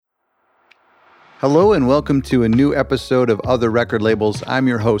Hello and welcome to a new episode of Other Record Labels. I'm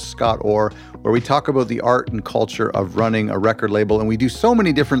your host, Scott Orr, where we talk about the art and culture of running a record label. And we do so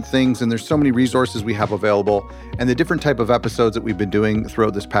many different things, and there's so many resources we have available, and the different type of episodes that we've been doing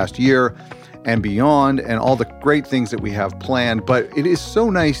throughout this past year and beyond, and all the great things that we have planned. But it is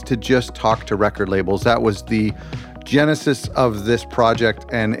so nice to just talk to record labels. That was the genesis of this project,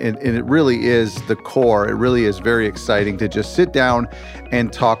 and it really is the core. It really is very exciting to just sit down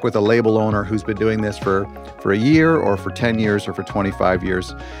and talk with a label owner who's been doing this for a year or for 10 years or for 25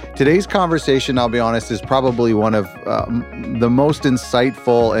 years. Today's conversation, I'll be honest, is probably one of the most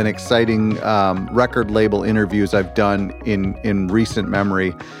insightful and exciting record label interviews I've done in recent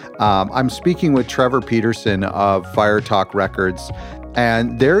memory. I'm speaking with Trevor Peterson of Fire Talk Records.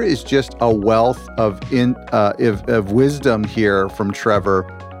 And there is just a wealth of wisdom here from Trevor.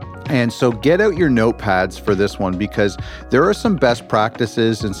 And so get out your notepads for this one, because there are some best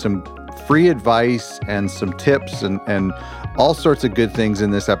practices and some free advice and some tips and all sorts of good things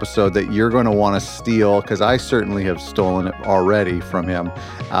in this episode that you're going to want to steal, because I certainly have stolen it already from him.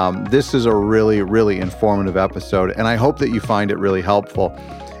 This is a really, really informative episode, and I hope that you find it really helpful.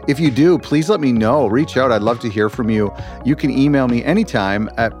 If you do, please let me know. Reach out. I'd love to hear from you. You can email me anytime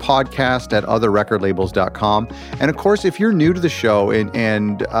at podcast@otherrecordlabels.com. And of course, if you're new to the show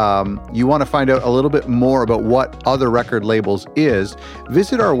and you want to find out a little bit more about what Other Record Labels is,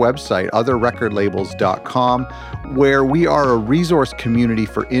 visit our website, otherrecordlabels.com, where we are a resource community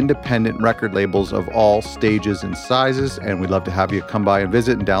for independent record labels of all stages and sizes. And we'd love to have you come by and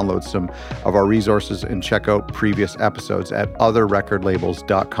visit and download some of our resources and check out previous episodes at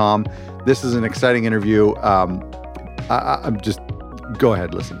otherrecordlabels.com. This is an exciting interview. I'm just go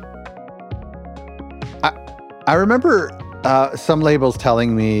ahead, listen. I remember some labels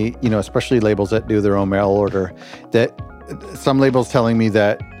telling me, especially labels that do their own mail order, that some labels telling me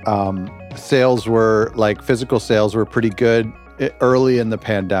that physical sales were pretty good early in the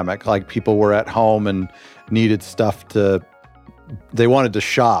pandemic. Like people were at home and needed stuff they wanted to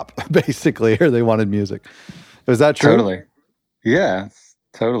shop basically, or they wanted music. Was that true? Totally. Yeah.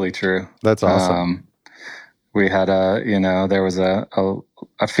 Totally true. That's awesome. We had there was I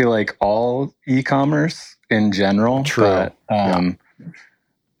feel like all e-commerce in general, true. But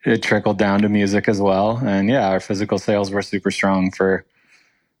it trickled down to music as well. And yeah, our physical sales were super strong for,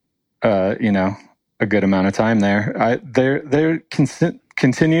 a good amount of time there. They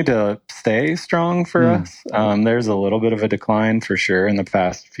continue to stay strong for us. There's a little bit of a decline for sure in the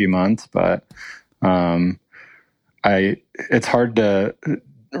past few months, but, it's hard to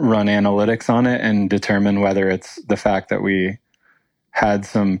run analytics on it and determine whether it's the fact that we had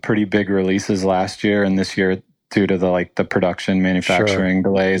some pretty big releases last year and this year due to the production, manufacturing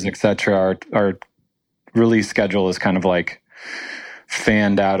delays, etc. Our release schedule is kind of like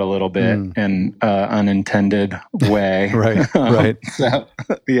fanned out a little bit in unintended way. Right. So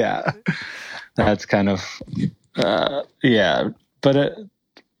yeah, that's kind of but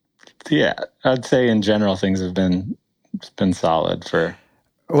I'd say in general things have been solid for.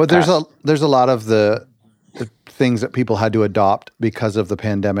 Well, there's a lot of the things that people had to adopt because of the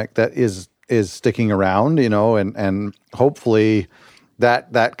pandemic that is sticking around, and hopefully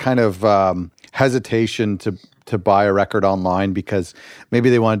that kind of hesitation to buy a record online because maybe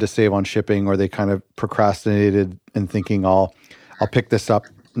they wanted to save on shipping, or they kind of procrastinated and thinking I'll pick this up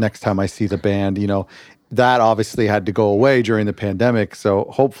next time I see the band, That obviously had to go away during the pandemic. So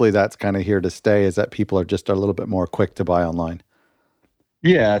hopefully that's kind of here to stay, is that people are just a little bit more quick to buy online.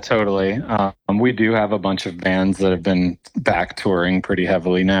 Yeah, totally. We do have a bunch of bands that have been back touring pretty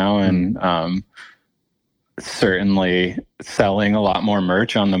heavily now, and certainly selling a lot more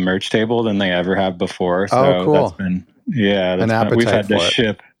merch on the merch table than they ever have before. So cool. That's been, we've had to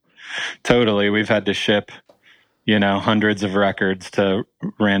ship. Totally. We've had to ship hundreds of records to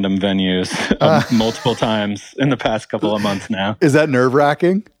random venues multiple times in the past couple of months now. Is that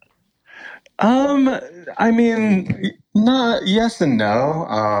nerve-wracking? I mean, not yes and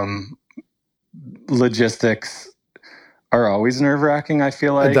no. Logistics are always nerve-wracking, I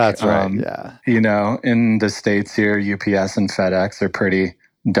feel like. That's right, yeah. In the States here, UPS and FedEx are pretty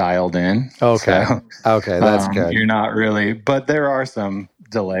dialed in. Okay, okay, that's good. You're not really, but there are some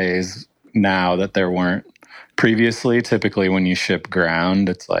delays now that there weren't previously. Typically when you ship ground,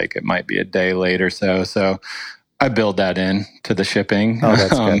 it's like it might be a day late or so. So I build that in to the shipping. Oh,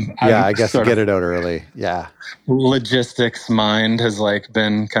 that's good. Yeah, I guess get it out early. Yeah. Logistics mind has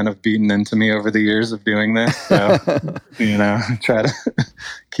been kind of beaten into me over the years of doing this. So, try to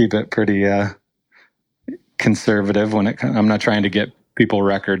keep it pretty conservative I'm not trying to get people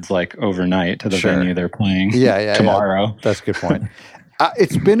records overnight to the venue they're playing tomorrow. Yeah. That's a good point.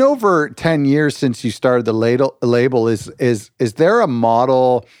 It's been over 10 years since you started the label. Is there a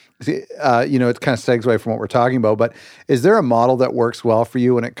model? It kind of segues from what we're talking about, but is there a model that works well for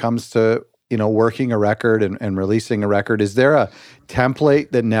you when it comes to, working a record and releasing a record? Is there a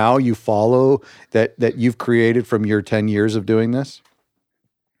template that now you follow that you've created from your 10 years of doing this?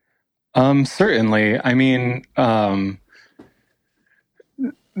 Certainly. I mean,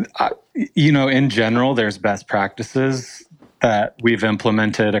 in general, there's best practices that we've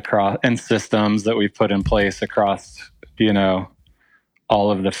implemented across and systems that we've put in place across, all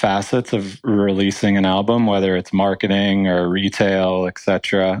of the facets of releasing an album, whether it's marketing or retail,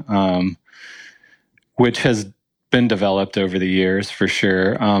 etc., which has been developed over the years for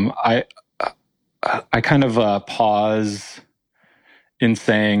sure. I kind of pause in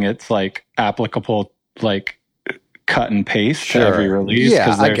saying it's like applicable, like cut and paste to every release,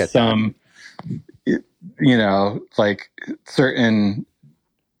 because there's some, like certain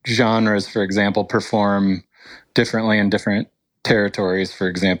genres, for example, perform differently in different territories, for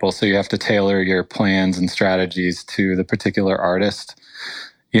example. So you have to tailor your plans and strategies to the particular artist,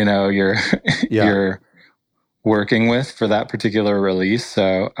 you're working with for that particular release.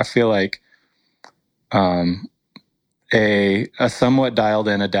 So I feel like a somewhat dialed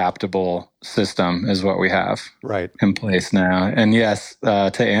in, adaptable system is what we have in place now. And yes,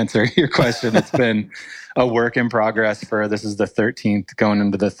 to answer your question, it's been a work in progress this is the 13th, going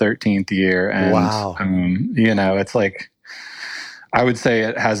into the 13th year. And, wow. It's like, I would say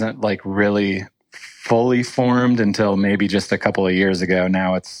it hasn't like really fully formed until maybe just a couple of years ago.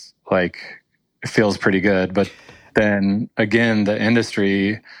 Now it's like, it feels pretty good. But then again, the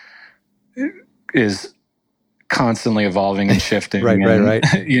industry is constantly evolving and shifting. Right.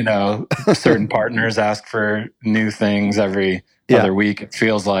 Certain partners ask for new things every other week, it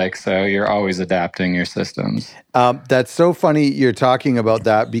feels like. So you're always adapting your systems. That's so funny you're talking about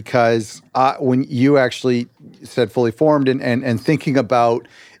that, because when you actually said fully formed and thinking about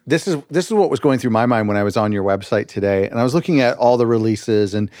this is what was going through my mind when I was on your website today, and I was looking at all the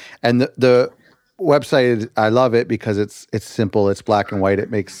releases and the website. I love it because it's simple, it's black and white,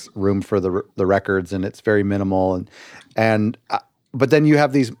 it makes room for the records, and it's very minimal. And but then you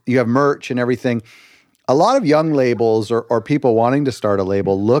have merch and everything. A lot of young labels or people wanting to start a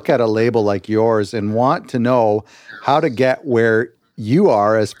label look at a label like yours and want to know how to get where you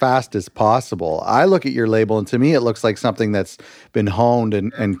are as fast as possible. I look at your label, and to me, it looks like something that's been honed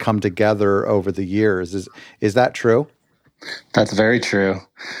and come together over the years. Is that true? That's very true.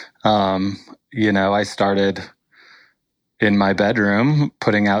 I started in my bedroom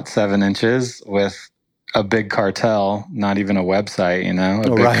putting out 7 inches with a Big Cartel, not even a website,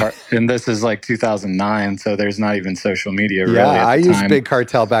 and this is like 2009, so there's not even social media really. Yeah, I used Big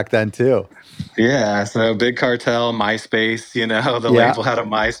Cartel back then too. Yeah, so Big Cartel, MySpace, the label had a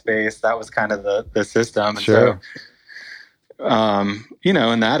MySpace. That was kind of the system. Sure. And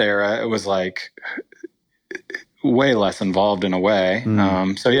so, in that era, it was like way less involved in a way.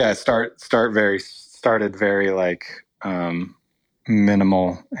 So yeah, started very like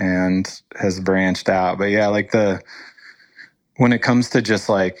minimal and has branched out. But yeah, like when it comes to just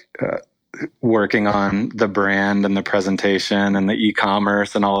like working on the brand and the presentation and the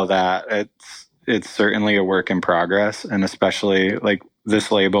e-commerce and all of that, it's certainly a work in progress. And especially like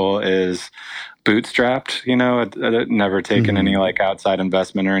this label is bootstrapped, it never taken any like outside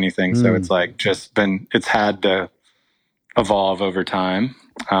investment or anything. So it's like it's had to evolve over time.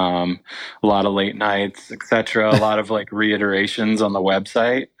 A lot of late nights, etc. A lot of like reiterations on the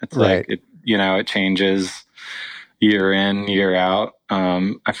website. It's like it changes year in, year out.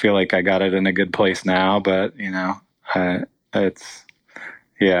 I feel like I got it in a good place now, but it's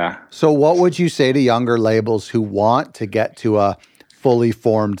yeah. So what would you say to younger labels who want to get to a fully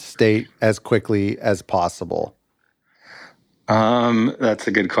formed state as quickly as possible? That's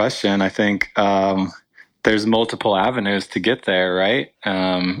a good question. I think there's multiple avenues to get there, right?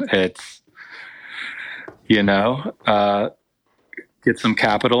 It's, get some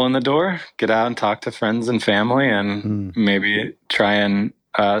capital in the door, get out and talk to friends and family, and maybe try and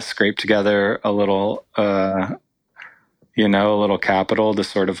scrape together a little, a little capital to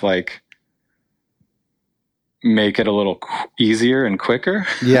sort of like make it a little easier and quicker.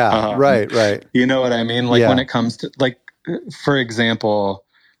 Yeah, right. You know what I mean? Like when it comes to like, for example,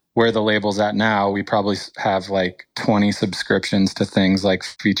 where the label's at now, we probably have like 20 subscriptions to things like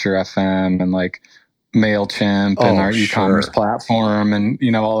Feature FM and like MailChimp and our e-commerce platform, and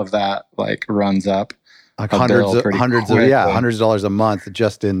all of that like runs up like hundreds of dollars a month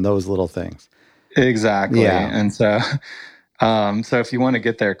just in those little things. Exactly. And so So if you want to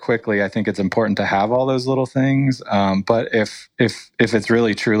get there quickly, I think it's important to have all those little things. But if it's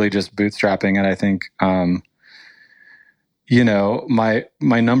really truly just bootstrapping it, I think my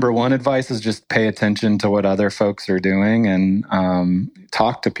number one advice is just pay attention to what other folks are doing and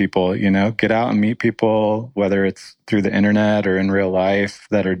talk to people. Get out and meet people, whether it's through the internet or in real life,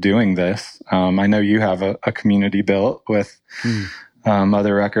 that are doing this. I know you have a community built with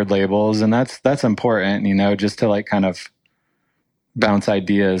other record labels, and that's important. Just to like kind of bounce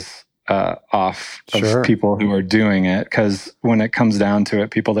ideas off of people who are doing it, because when it comes down to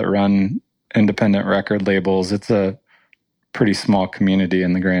it, people that run independent record labels, it's a pretty small community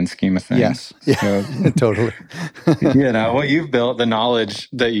in the grand scheme of things. Yes. Yeah, so, totally. What you've built, the knowledge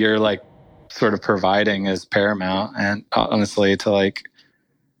that you're like sort of providing is paramount, and honestly to like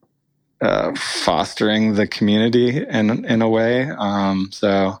fostering the community in a way.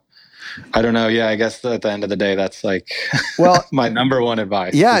 So I don't know. Yeah, I guess at the end of the day, that's like my number one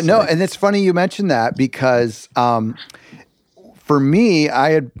advice. Yeah, no, and it's funny you mentioned that because for me,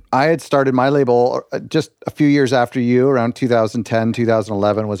 I had started my label just a few years after you, around 2010,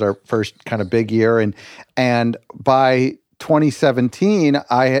 2011 was our first kind of big year. And by 2017,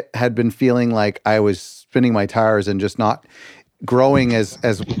 I had been feeling like I was spinning my tires and just not growing as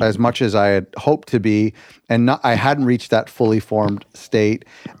much as I had hoped to be. And I hadn't reached that fully formed state.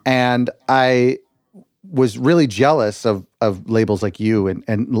 And I was really jealous of labels like you and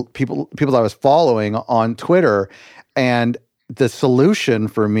people that I was following on Twitter. And the solution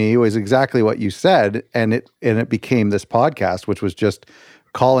for me was exactly what you said, and it became this podcast, which was just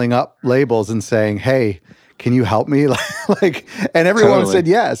calling up labels and saying, "Hey, can you help me?" And everyone said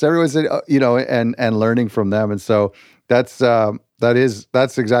yes. Everyone said, and learning from them, and so that's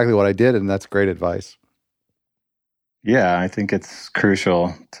exactly what I did, and that's great advice. Yeah, I think it's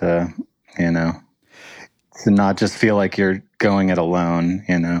crucial to not just feel like you're going it alone.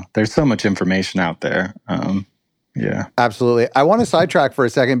 There's so much information out there. Yeah, absolutely. I want to sidetrack for a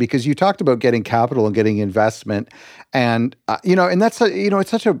second because you talked about getting capital and getting investment, and and that's it's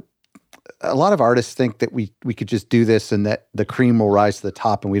such a lot of artists think that we could just do this and that the cream will rise to the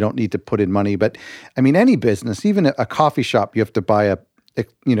top and we don't need to put in money. But I mean, any business, even a coffee shop, you have to buy a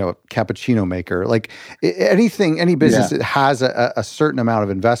cappuccino maker. Like any business that has a certain amount of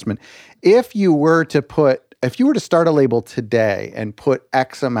investment. If you were to start a label today and put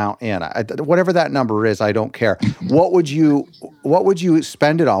X amount in, whatever that number is, I don't care. What would you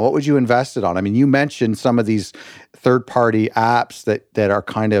spend it on? What would you invest it on? I mean, you mentioned some of these third-party apps that are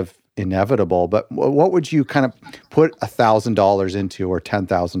kind of inevitable, but what would you kind of put $1,000 into or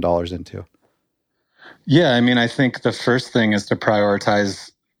 $10,000 into? Yeah, I mean, I think the first thing is to prioritize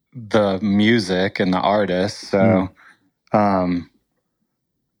the music and the artist. So,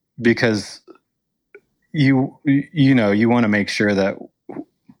 because you want to make sure that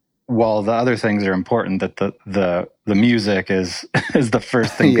while the other things are important, that the music is the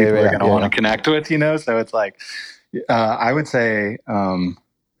first thing people are going to want to connect with. So it's like I would say,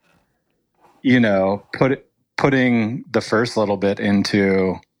 putting the first little bit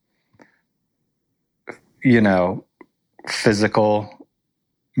into physical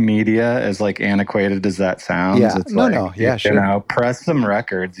media, as like antiquated as that sounds. Yeah, it's sure. Press some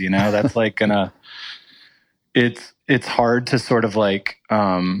records. That's like gonna. It's hard to sort of like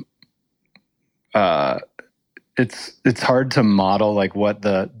it's hard to model like what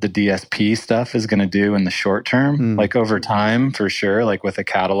the DSP stuff is going to do in the short term. Like over time, for sure, like with a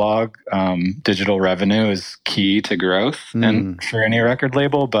catalog, digital revenue is key to growth and for any record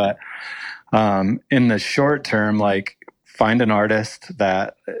label. But in the short term, like find an artist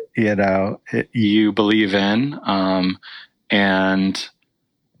that you believe in, and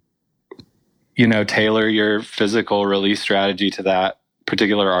tailor your physical release strategy to that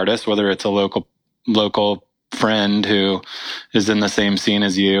particular artist, whether it's a local friend who is in the same scene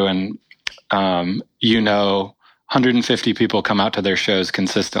as you, and 150 people come out to their shows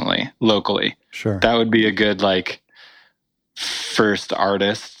consistently locally. Sure. That would be a good like first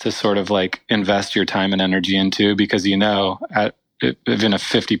artist to sort of like invest your time and energy into, because even if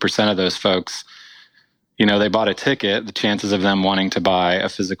 50% of those folks, they bought a ticket, the chances of them wanting to buy a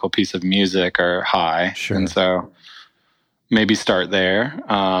physical piece of music are high. Sure. And so maybe start there.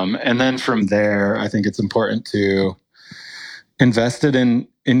 And then from there, I think it's important to invest it in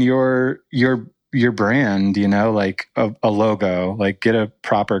your brand, like a logo, like get a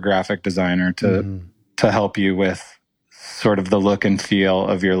proper graphic designer to help you with sort of the look and feel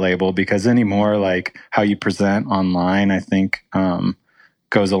of your label, because anymore, like how you present online, I think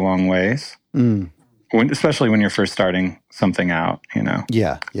goes a long ways. Especially when you're first starting something out,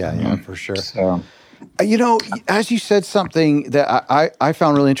 Yeah, for sure. So, As you said something that I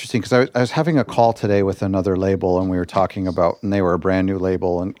found really interesting, because I was having a call today with another label, and we were talking about, and they were a brand new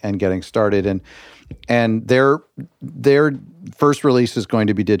label and getting started, and their first release is going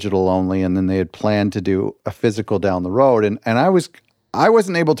to be digital only, and then they had planned to do a physical down the road, and I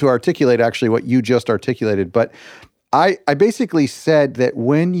wasn't able to articulate actually what you just articulated, but I basically said that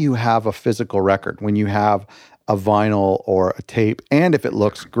when you have a physical record, when you have a vinyl or a tape, and if it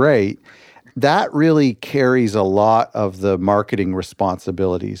looks great, that really carries a lot of the marketing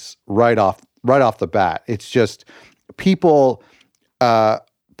responsibilities right off the bat. It's just people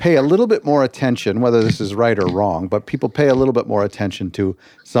pay a little bit more attention, whether this is right or wrong, but people pay a little bit more attention to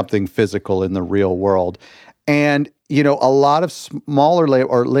something physical in the real world. And, a lot of smaller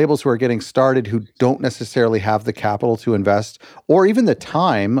labels who are getting started who don't necessarily have the capital to invest or even the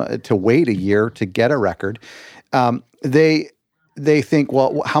time to wait a year to get a record, they think,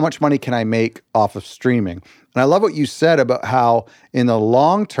 well, how much money can I make off of streaming? And I love what you said about how in the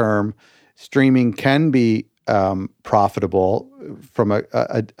long term, streaming can be profitable from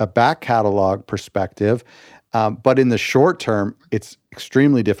a back catalog perspective. But in the short term, it's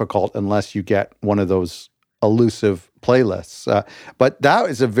extremely difficult unless you get one of those elusive playlists. But that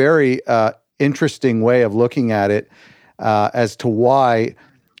is a very interesting way of looking at it as to why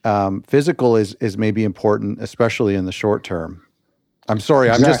physical is maybe important, especially in the short term. I'm sorry,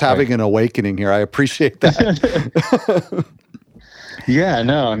 exactly. I'm just having an awakening here. I appreciate that. Yeah,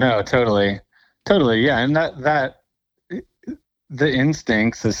 no, totally. Yeah, and that the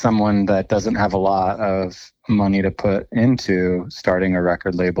instincts as someone that doesn't have a lot of money to put into starting a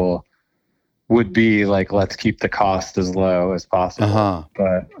record label would be like, let's keep the cost as low as possible. Uh-huh.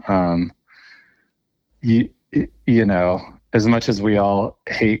 But as much as we all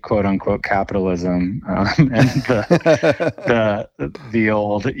hate "quote unquote" capitalism and the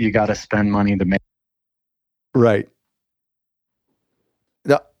old you got to spend money to make. Right.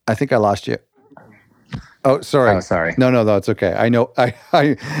 No, I think I lost you. Oh, sorry. Oh, sorry. No, it's okay. I know.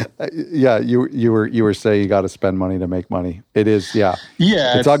 Yeah. You were saying you got to spend money to make money. It is. Yeah.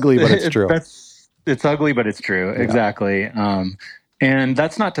 Yeah. It's ugly, but it's true. It's ugly, but it's true. Yeah. Exactly. And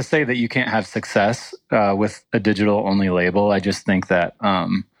that's not to say that you can't have success with a digital only label. I just think that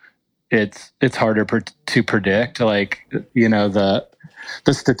it's harder to predict. Like, the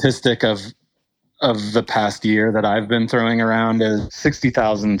statistic of the past year that I've been throwing around is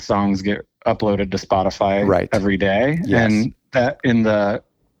 60,000 songs get uploaded to Spotify every day. Yes. And that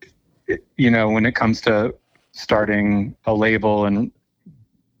when it comes to starting a label and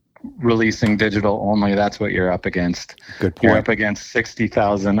releasing digital only, that's what you're up against. Good point. You're up against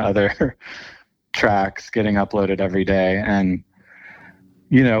 60,000 other tracks getting uploaded every day. And,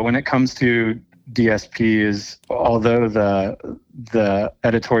 when it comes to DSPs, although the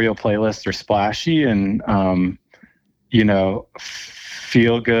editorial playlists are splashy and,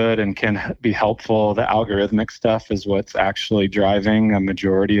 feel good and can be helpful, the algorithmic stuff is what's actually driving a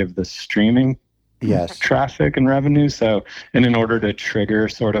majority of the streaming traffic and revenue. So, and in order to trigger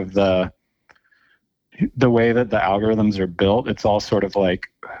sort of the way that the algorithms are built, it's all sort of like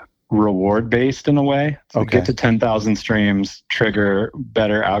reward based in a way. So get to 10,000 streams, trigger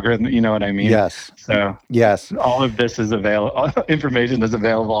better algorithm. You know what I mean? Yes. So yes, all of this is available. Information is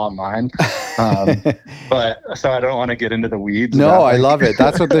available online. But so I don't want to get into the weeds. No, I love it.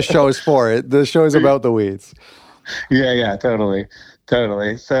 That's what this show is for. The show is about the weeds. Yeah, totally.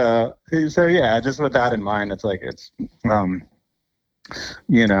 So yeah, just with that in mind, it's like, I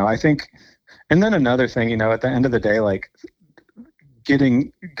think, and then another thing, at the end of the day, like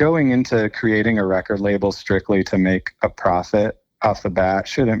going into creating a record label strictly to make a profit off the bat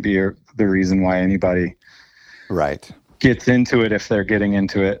shouldn't be the reason why anybody gets into it if they're getting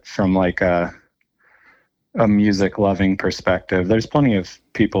into it from like a music loving perspective. There's plenty of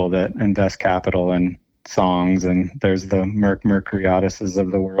people that invest capital in songs, and there's the Mercuriadises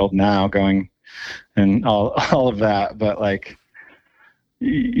of the world now going and all of that. But like,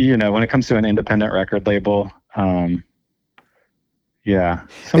 when it comes to an independent record label, sometimes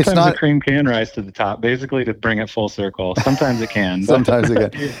the cream can rise to the top, basically to bring it full circle. Sometimes it can. Sometimes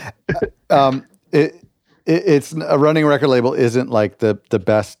it can. It's a running record label isn't like the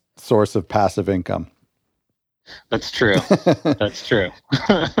best source of passive income. That's true. That's true.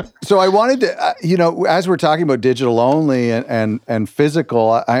 So I wanted to, as we're talking about digital only and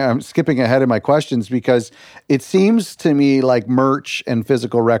physical, I'm skipping ahead in my questions because it seems to me like merch and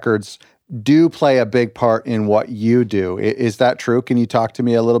physical records do play a big part in what you do. Is that true? Can you talk to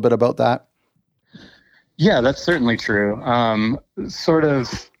me a little bit about that? Yeah, that's certainly true. Sort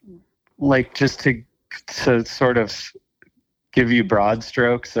of like just to sort of give you broad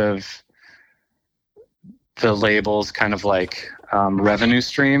strokes of the labels kind of like revenue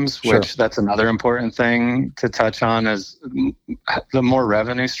streams, Sure. which that's another important thing to touch on. Is the more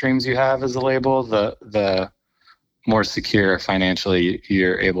revenue streams you have as a label, the more secure financially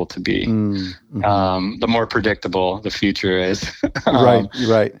you're able to be. Mm-hmm. The more predictable the future is.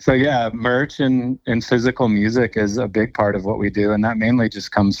 Right. So yeah, merch and physical music is a big part of what we do, and that mainly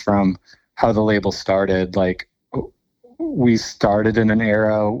just comes from how the label started. Like, we started in an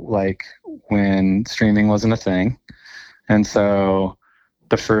era like when streaming wasn't a thing, and so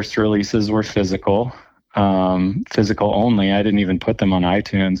the first releases were physical only. I didn't even put them on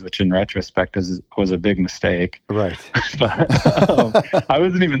iTunes, which in retrospect was a big mistake. Right. But I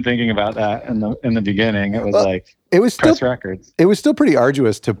wasn't even thinking about that in the beginning. It was it was Press Records. It was still pretty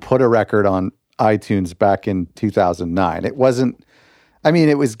arduous to put a record on iTunes back in 2009. It wasn't. I mean,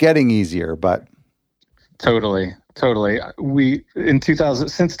 it was getting easier, but totally. Since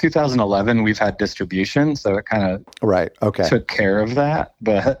 2011, we've had distribution, so it kind of took care of that.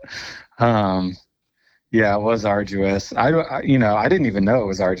 But yeah, it was arduous. I didn't even know it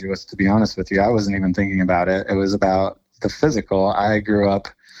was arduous, to be honest with you. I wasn't even thinking about it. It was about the physical. I grew up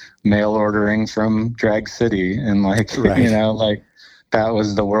mail ordering from Drag City, and that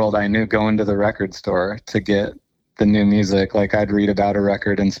was the world I knew, going to the record store to get the new music. Like, I'd read about a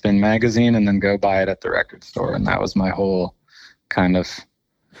record in Spin Magazine and then go buy it at the record store. And that was my whole kind of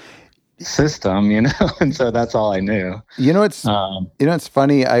system, and so that's all I knew. It's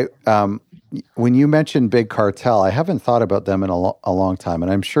funny. When you mentioned Big Cartel, I haven't thought about them in a long time, and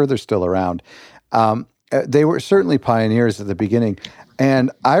I'm sure they're still around. They were certainly pioneers at the beginning,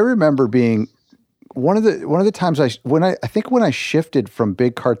 and I remember being one of the times when I shifted from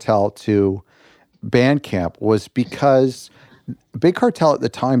Big Cartel to Bandcamp was because Big Cartel at the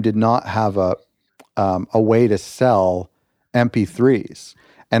time did not have a way to sell MP3s,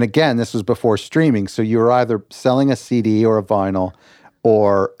 and again, this was before streaming, so you were either selling a CD or a vinyl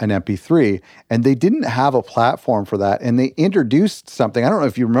or an MP3, and they didn't have a platform for that. And they introduced something, I don't know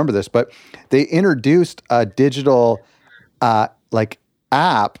if you remember this, but they introduced a digital app,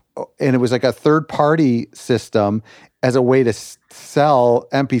 and it was like a third-party system as a way to sell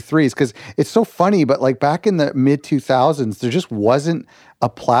MP3s. Because it's so funny, but like back in the mid-2000s, there just wasn't a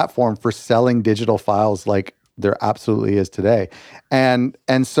platform for selling digital files like there absolutely is today. And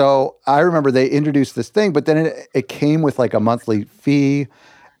so I remember they introduced this thing, but then it came with like a monthly fee,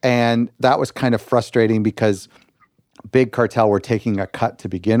 and that was kind of frustrating because Big Cartel were taking a cut to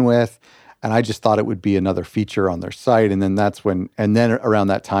begin with, and I just thought it would be another feature on their site. And then around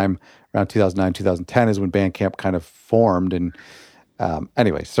that time, around 2009, 2010 is when Bandcamp kind of formed. And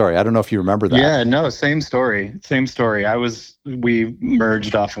anyway, sorry, I don't know if you remember that. Yeah, no, same story. We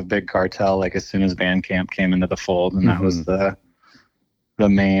merged off of Big Cartel like as soon as Bandcamp came into the fold, and that was the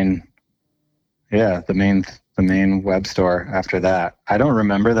main web store after that. I don't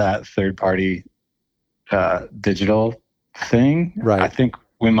remember that third-party digital thing. Right. I think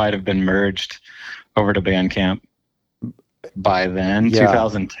we might have been merged over to Bandcamp by then. Yeah.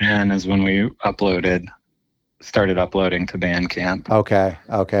 2010 is when we started uploading to Bandcamp. Okay.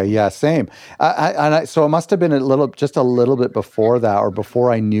 Yeah, same. So it must have been just a little bit before that, or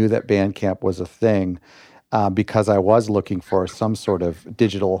before I knew that Bandcamp was a thing, because I was looking for some sort of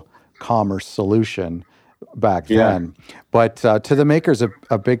digital commerce solution back then. But to the makers of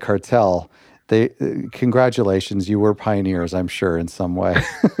Big Cartel, congratulations, you were pioneers, I'm sure, in some way.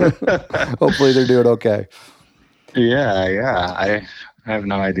 Hopefully they're doing okay. Yeah. I have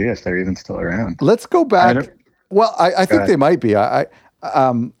no idea if they're even still around. Let's go back. I think they might be. I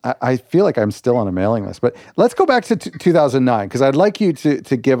feel like I'm still on a mailing list, but let's go back to 2009, because I'd like you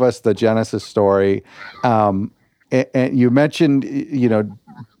to give us the genesis story. And you mentioned,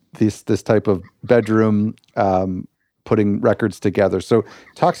 this type of bedroom, putting records together. So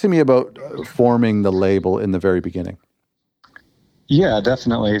talk to me about forming the label in the very beginning. Yeah,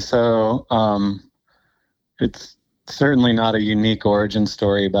 definitely. So it's certainly not a unique origin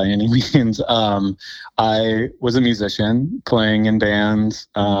story by any means. I was a musician playing in bands.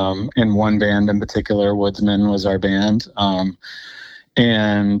 In one band in particular, Woodsman was our band.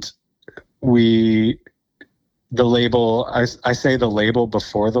 And the label, I say the label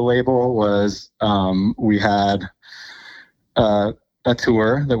before the label was, we had a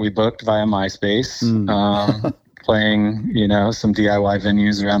tour that we booked via MySpace, playing, some DIY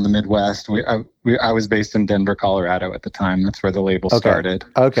venues around the Midwest. I was based in Denver, Colorado at the time. That's where the label started.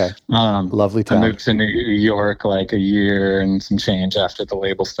 Okay. Lovely time. I moved to New York like a year and some change after the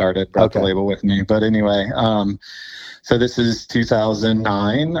label started, brought the label with me. But anyway, so this is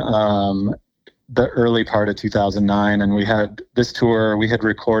 2009. the early part of 2009, and we had this tour. We had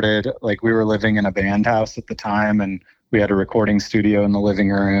recorded, like, we were living in a band house at the time, and we had a recording studio in the living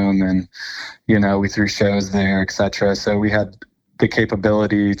room, and, you know, we threw shows there, etc. So we had the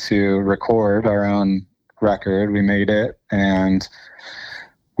capability to record our own record. We made it, and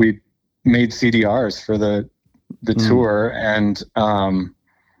we made CDRs for the tour. And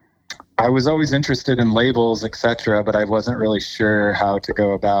I was always interested in labels, etc., but I wasn't really sure how to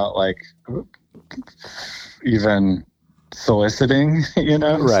go about, like, even soliciting, you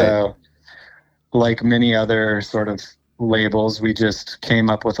know? Right. So, like many other sort of labels, we just came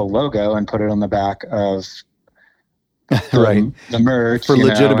up with a logo and put it on the back of the merch. For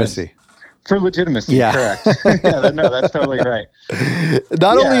legitimacy. For legitimacy, correct. Yeah, no, that's totally right.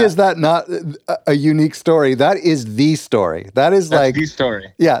 Not only is that not a unique story, that is the story. That's like the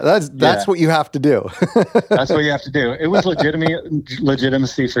story. Yeah, that's what you have to do. That's what you have to do. It was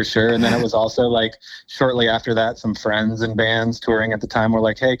legitimacy for sure. And then it was also, like, shortly after that, some friends and bands touring at the time were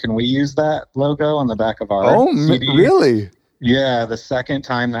like, "Hey, can we use that logo on the back of our CD?" Really? Yeah. The second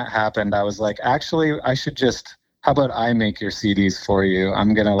time that happened, I was like, actually, how about I make your CDs for you?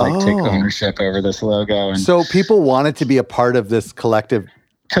 I'm going to take ownership over this logo. And so people wanted to be a part of this collective.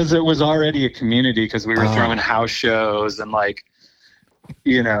 Because it was already a community, because we were throwing house shows and, like,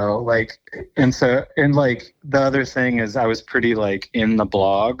 you know, like, and like, the other thing is I was pretty, like, in the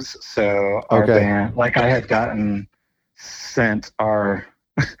blogs. So our band, like, I had gotten sent our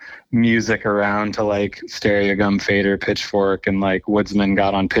music around to, like, Stereogum, Fader, Pitchfork, and, like, Woodsman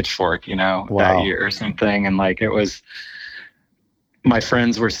got on Pitchfork, you know, that year or something. And, like, it was, my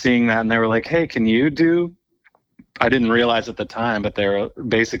friends were seeing that and they were like, "Hey, can you do," I didn't realize at the time, but they were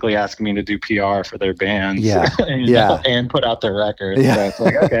basically asking me to do PR for their bands and put out their records. So it's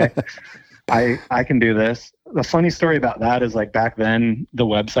like, okay, I can do this. The funny story about that is, like, back then the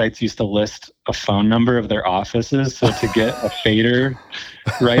websites used to list a phone number of their offices. So to get a Fader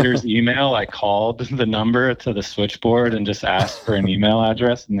writer's email, I called the number to the switchboard and just asked for an email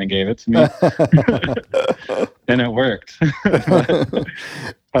address, and they gave it to me. And it worked.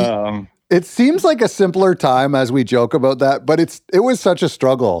 It seems like a simpler time as we joke about that, but it was such a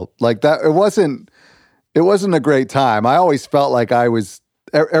struggle. Like that, it wasn't a great time. I always felt like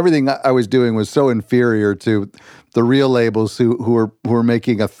everything I was doing was so inferior to the real labels who were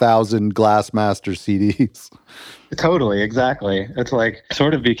making 1,000 Glassmaster CDs. Totally, exactly. It's like,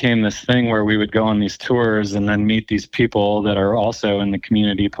 sort of became this thing where we would go on these tours and then meet these people that are also in the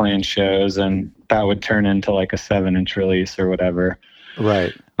community playing shows, and that would turn into, like, a 7-inch release or whatever.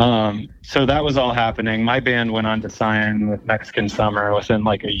 Right. So that was all happening. My band went on to sign with Mexican Summer within,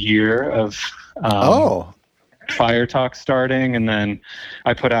 like, a year of Fire Talk starting. And then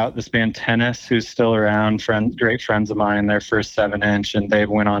I put out this band Tennis, who's still around, great friends of mine, their first 7-inch, and they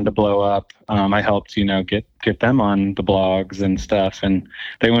went on to blow up. I helped, you know, get them on the blogs and stuff, and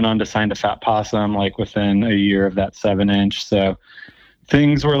they went on to sign to Fat Possum, like, within a year of that 7-inch. So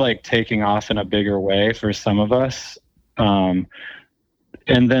things were, like, taking off in a bigger way for some of us.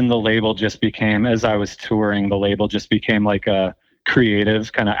 And then the label just became, as I was touring, the label just became like a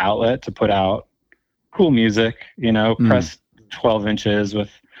creative kind of outlet to put out cool music, you know, press 12 inches with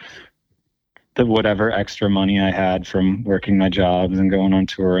the whatever extra money I had from working my jobs and going on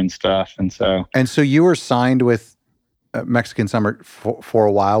tour and stuff. And so you were signed with Mexican Summer for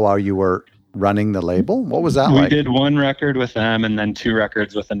a while you were running the label? What was that like? We did one record with them and then 2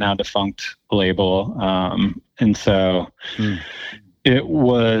 records with a now defunct label. And so it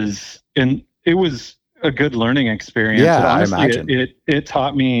was a good learning experience. Yeah, honestly, I imagine. It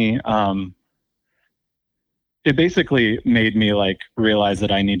taught me, it basically made me, like, realize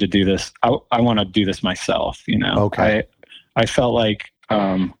that I need to do this. I want to do this myself, you know? Okay. I felt like,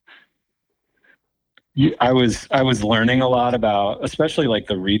 I was learning a lot about, especially, like,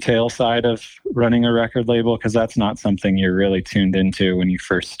 the retail side of running a record label, because that's not something you're really tuned into when you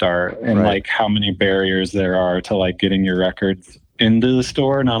first start, and like how many barriers there are to, like, getting your records into the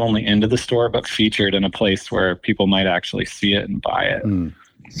store, not only into the store, but featured in a place where people might actually see it and buy it.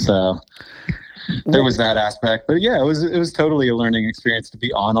 So there was that aspect, but yeah, it was totally a learning experience to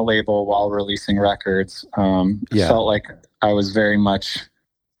be on a label while releasing records. It felt like I was very much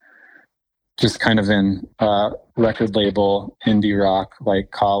just kind of in record label indie rock,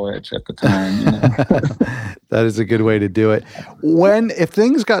 like, college at the time. You know? That is a good way to do it. If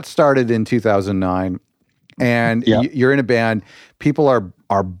things got started in 2009 and you're in a band, people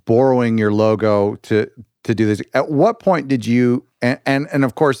are borrowing your logo to do this. At what point did you, and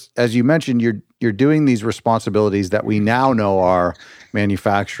of course, as you mentioned, you're doing these responsibilities that we now know are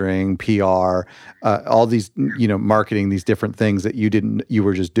manufacturing, PR, all these, marketing, these different things that you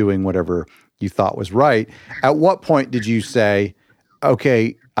were just doing whatever you thought was right. At what point did you say,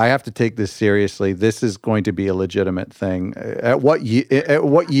 okay, I have to take this seriously. This is going to be a legitimate thing. At what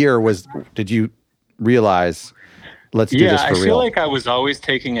year did you realize, let's do this for real? I feel like I was always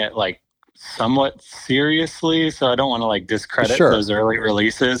taking it like somewhat seriously, so I don't want to like discredit those early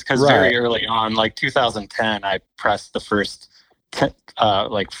releases, because very early on, like 2010, I pressed the first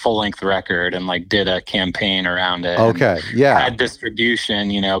like full-length record and like did a campaign around it. Okay, yeah. Had distribution,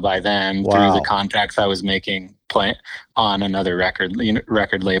 by then through the contacts I was making play on another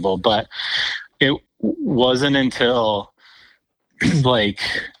record label. But it wasn't until like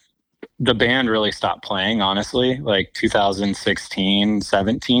the band really stopped playing, honestly, like 2016,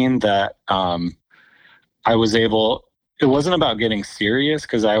 17, that I was able, it wasn't about getting serious,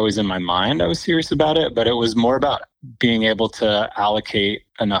 because I was in my mind, I was serious about it, but it was more about being able to allocate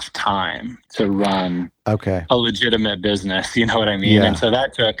enough time to run a legitimate business, you know what I mean? Yeah. And so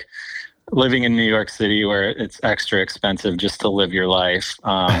that took living in New York City, where it's extra expensive just to live your life.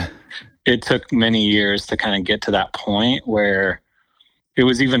 It took many years to kind of get to that point where it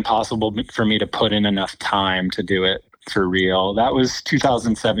was even possible for me to put in enough time to do it for real. That was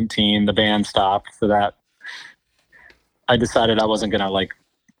 2017. The band stopped, so that I decided I wasn't going to like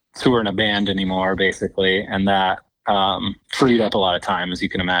tour in a band anymore, basically. And that freed up a lot of time, as you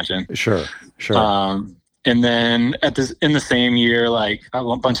can imagine. Sure. And then in the same year, like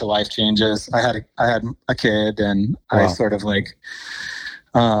a bunch of life changes. I had a kid, and I sort of like,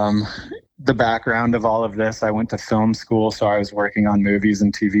 the background of all of this, I went to film school, so I was working on movies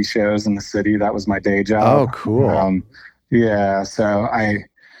and TV shows in the city. That was my day job. Oh, cool. So I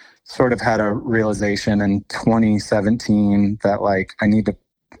sort of had a realization in 2017 that like I need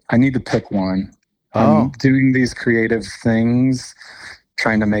to pick one. I'm doing these creative things,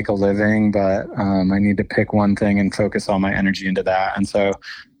 trying to make a living, but I need to pick one thing and focus all my energy into that. And so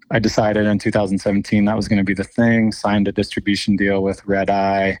I decided in 2017 that was going to be the thing. Signed a distribution deal with Red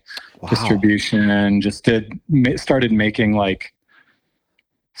Eye Distribution, and just started making like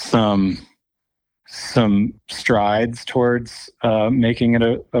some strides towards making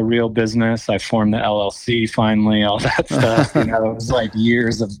it a real business. I formed the LLC finally, all that stuff. It was like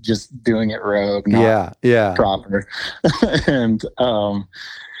years of just doing it rogue, not proper. And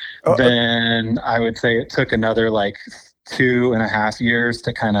then I would say it took another like 2.5 years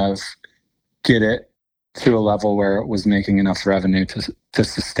to kind of get it to a level where it was making enough revenue to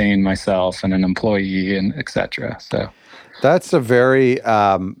sustain myself and an employee and et cetera. So that's a very,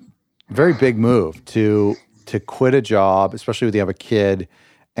 very big move to quit a job, especially when you have a kid,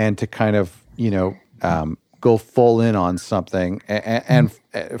 and to kind of, go full in on something. And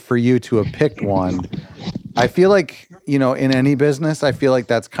for you to have picked one, I feel like, in any business, I feel like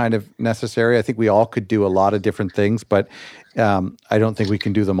that's kind of necessary. I think we all could do a lot of different things, but I don't think we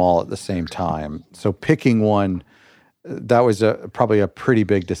can do them all at the same time. So picking one, that was probably a pretty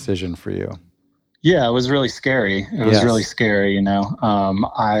big decision for you. Yeah, it was really scary. It was really scary,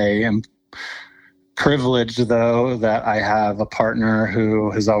 I am privileged, though, that I have a partner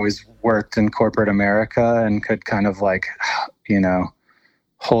who has always worked in corporate America and could kind of like,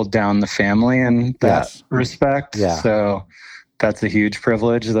 hold down the family in that respect. Yeah. So that's a huge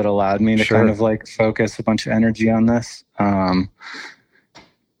privilege that allowed me to kind of like focus a bunch of energy on this.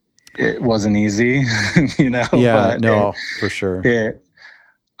 It wasn't easy, Yeah, but for sure.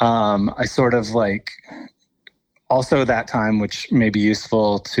 I sort of like, also that time, which may be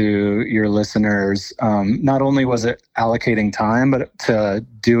useful to your listeners, not only was it allocating time but to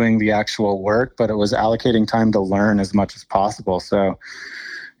doing the actual work, but it was allocating time to learn as much as possible. So,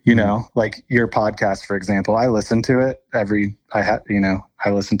 like your podcast, for example, I listen to it I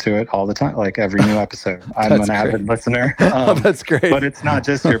listen to it all the time, like every new episode. I'm an avid listener. That's great. But it's not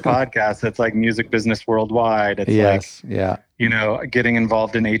just your podcast. It's like Music Business Worldwide. It's getting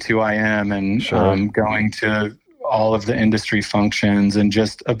involved in A2IM and going to all of the industry functions and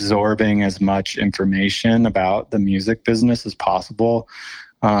just absorbing as much information about the music business as possible.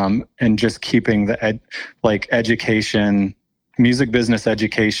 And just keeping the education, music business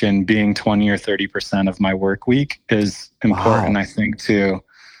education being 20 or 30% of my work week is important, I think, to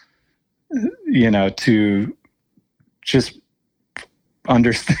just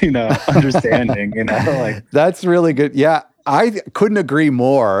understanding, like. That's really good. Yeah. I couldn't agree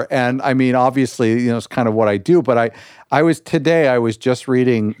more. And I mean, obviously, it's kind of what I do, but I was just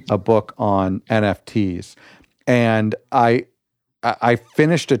reading a book on NFTs, and I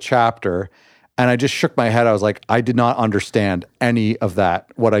finished a chapter, And I just shook my head. I was like, I did not understand any of that,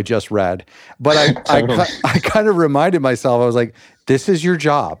 what I just read. But Totally. I kind of reminded myself, I was like, this is your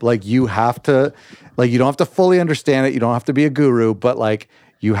job. Like, you have to, like, you don't have to fully understand it. You don't have to be a guru, but like,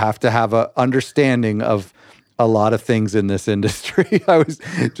 you have to have a understanding of a lot of things in this industry. I was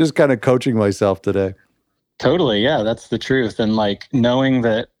just kind of coaching myself today. Totally. Yeah, that's the truth. And like knowing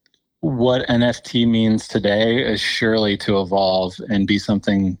that what NFT means today is surely to evolve and be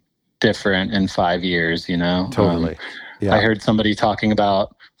something different in 5 years, you know? Totally. Yeah. I heard somebody talking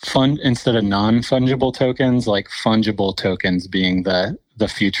about instead of non-fungible tokens, like fungible tokens being the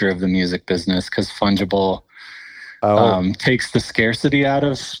future of the music business, because fungible takes the scarcity out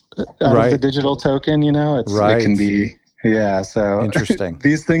of the digital token, you know? It can be, so interesting.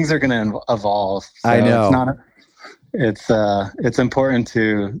 These things are going to evolve. So I know. It's important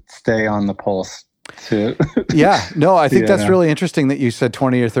to stay on the pulse. I think that's really interesting that you said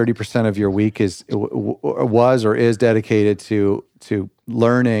 20 or 30% of your week was or is dedicated to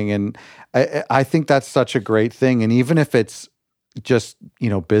learning, and I think that's such a great thing. And even if it's just, you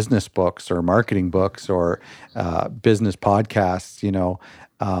know, business books or marketing books or business podcasts, you know,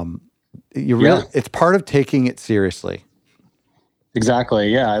 it's part of taking it seriously. Exactly.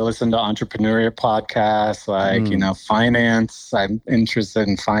 Yeah. I listen to entrepreneurial podcasts, like, you know, finance. I'm interested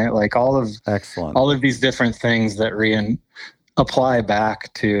in like all of these different things that apply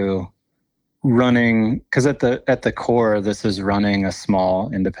back to running. Because at the core, this is running a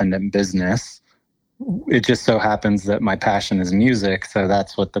small independent business. It just so happens that my passion is music. So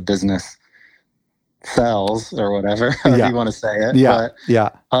that's what the business sells, or whatever, however you want to say it.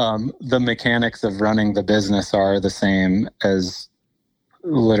 The mechanics of running the business are the same as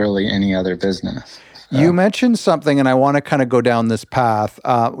literally any other business. So. You mentioned something, and I want to kind of go down this path.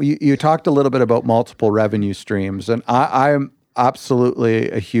 You talked a little bit about multiple revenue streams, and I'm absolutely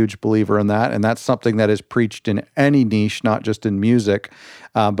a huge believer in that, and that's something that is preached in any niche, not just in music,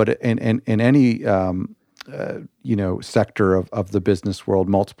 but in any sector of the business world.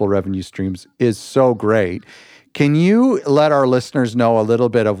 Multiple revenue streams is so great. Can you let our listeners know a little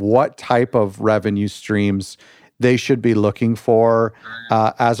bit of what type of revenue streams they should be looking for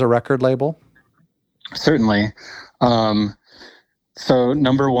as a record label? Certainly. So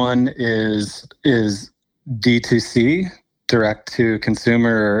number one is D2C, direct to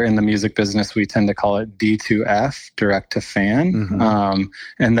consumer, or in the music business, we tend to call it D2F, direct to fan. Mm-hmm.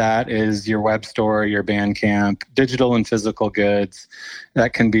 And that is your web store, your Bandcamp, digital and physical goods.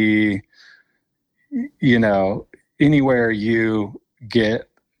 That can be, you know, anywhere you get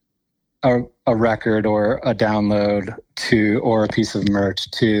a record or a download or a piece of merch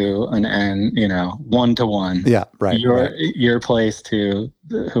to an end, you know, one-to-one. Yeah, right. Your place to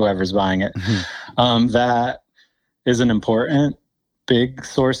whoever's buying it. Mm-hmm. That is an important big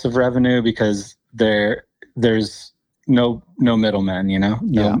source of revenue, because there's no middlemen, you know,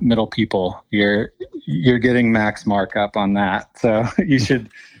 no middle people. You're getting max markup on that. So you should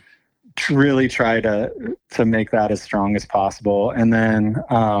really try to make that as strong as possible. And then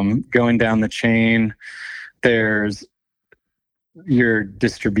going down the chain, there's your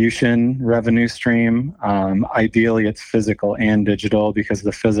distribution revenue stream. Ideally, it's physical and digital, because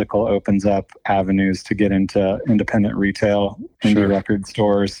the physical opens up avenues to get into independent retail, indie record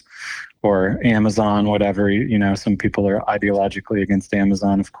stores, or Amazon, whatever. You know, some people are ideologically against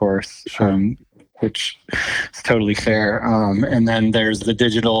Amazon, of course. Which is totally fair. And then there's the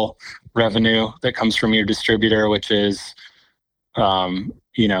digital revenue that comes from your distributor, which is,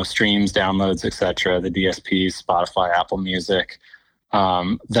 you know, streams, downloads, etc. The DSPs, Spotify, Apple Music.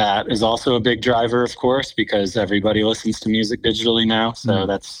 That is also a big driver, of course, because everybody listens to music digitally now. So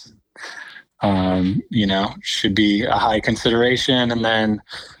that's, you know, should be a high consideration. And then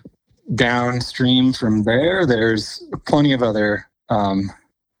downstream from there, there's plenty of other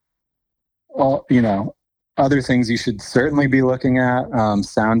other things you should certainly be looking at.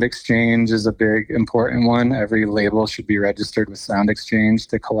 Sound Exchange is a big, important one. Every label should be registered with Sound Exchange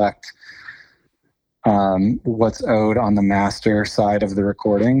to collect what's owed on the master side of the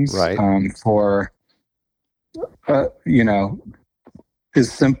recordings. Right.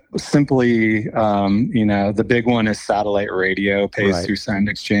 Is simply, the big one is satellite radio, pays through Sound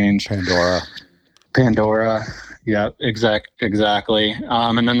Exchange. Pandora. Yeah, exactly.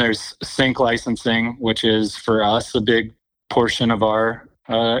 And then there's sync licensing, which is for us a big portion of our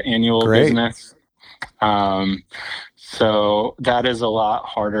annual business. So that is a lot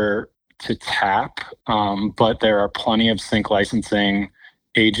harder to tap, but there are plenty of sync licensing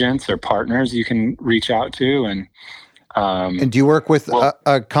agents or partners you can reach out to. And do you work with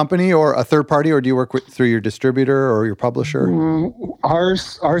a company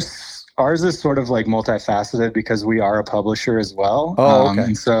ours is sort of like multifaceted because we are a publisher as well. Oh, okay.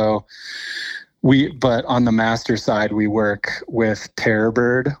 And so but on the master side, we work with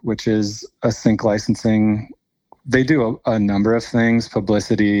Terrorbird, which is a sync licensing. They do a number of things,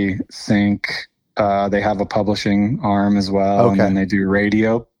 publicity, sync. They have a publishing arm as well. Okay. And then they do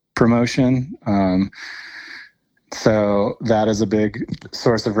radio promotion. So that is a big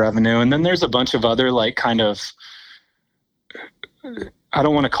source of revenue. And then there's a bunch of other like kind of, I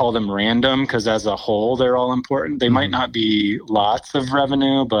don't want to call them random because as a whole, they're all important. They might not be lots of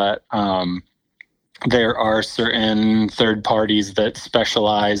revenue, but there are certain third parties that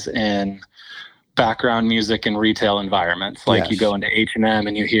specialize in background music in retail environments. Like you go into H&M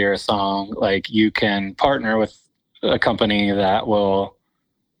and you hear a song, like you can partner with a company that will,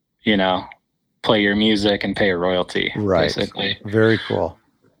 play your music and pay a royalty, basically. Very cool.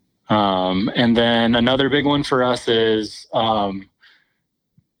 And then another big one for us is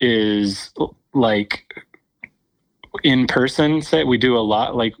like in person. Say we do a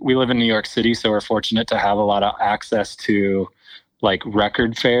lot, like we live in New York City, so we're fortunate to have a lot of access to like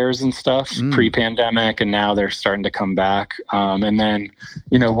record fairs and stuff pre-pandemic, and now they're starting to come back. And then,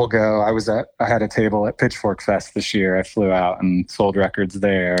 we'll go. I had a table at Pitchfork Fest this year. I flew out and sold records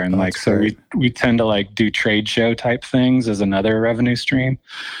there, and we tend to like do trade show type things as another revenue stream.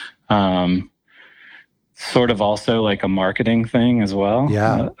 Sort of also like a marketing thing as well.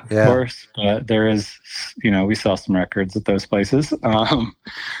 Of course. But there is, we sell some records at those places. So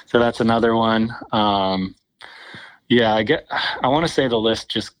that's another one. I want to say the list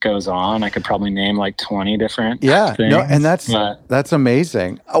just goes on. I could probably name like 20 different things. No, and that's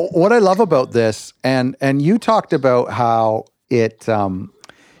amazing. What I love about this, and you talked about how it,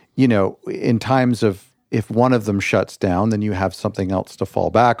 in times of, if one of them shuts down, then you have something else to fall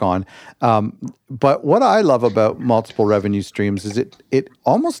back on. But what I love about multiple revenue streams is it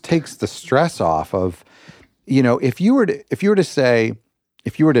almost takes the stress off of, if you were to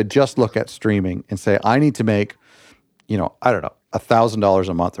just look at streaming and say, I need to make, I don't know, $1,000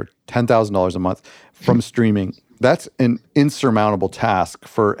 a month or $10,000 a month from streaming. That's an insurmountable task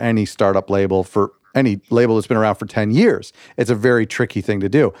for any startup label, for any label that's been around for 10 years. It's a very tricky thing to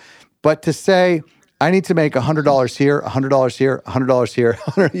do. But to say, I need to make $100 here, $100 here, $100 here,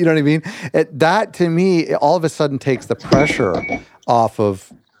 you know what I mean? That to me, all of a sudden takes the pressure off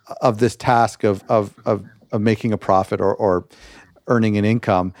of this task of making a profit or earning an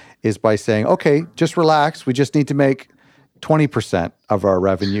income, is by saying, okay, just relax. We just need to make 20% of our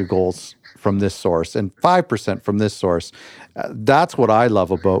revenue goals from this source and 5% from this source. That's what I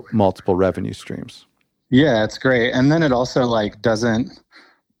love about multiple revenue streams. Yeah, it's great. And then it also like doesn't,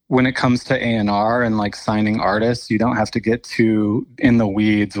 when it comes to A&R and like signing artists, you don't have to get too in the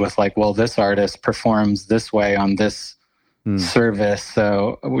weeds with like, well, this artist performs this way on this service,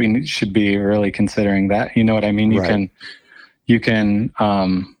 so we should be really considering that. You know what I mean? You can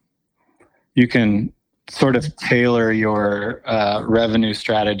sort of tailor your revenue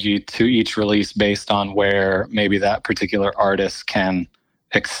strategy to each release based on where maybe that particular artist can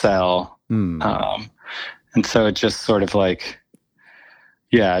excel. And so it just sort of like,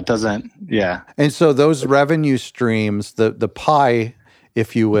 it doesn't, And so those revenue streams, the pie,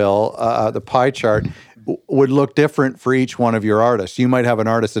 if you will, the pie chart would look different for each one of your artists. You might have an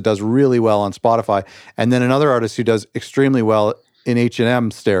artist that does really well on Spotify, and then another artist who does extremely well in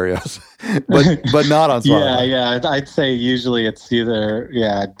H&M stereos, but not on Spotify. I'd say usually it's either,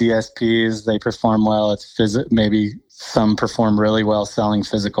 DSPs, they perform well. It's maybe some perform really well selling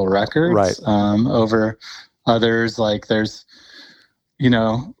physical records over others. Like there's,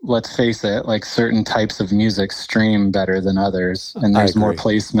 let's face it, like certain types of music stream better than others. And there's more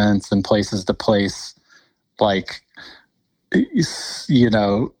placements and places to place, like,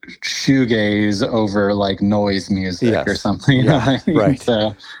 shoegaze over like noise music or something. You know what I mean? Right.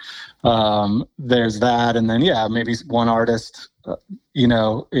 So there's that. And then, maybe one artist,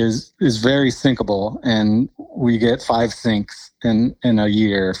 is very syncable, and we get 5 syncs in a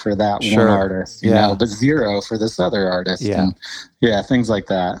year for that one artist, you know, but 0 for this other artist. And things like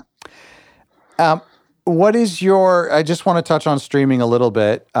that. What is I just want to touch on streaming a little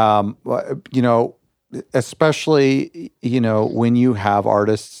bit, especially, when you have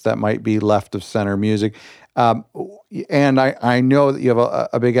artists that might be left of center music. And I know that you have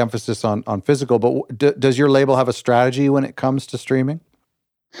a big emphasis on physical, but does your label have a strategy when it comes to streaming?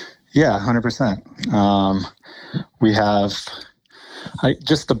 Yeah, 100%. We have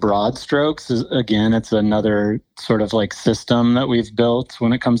just the broad strokes is, again, it's another sort of like system that we've built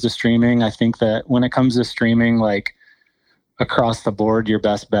when it comes to streaming. I think that when it comes to streaming, like across the board, your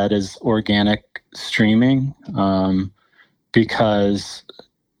best bet is organic streaming, because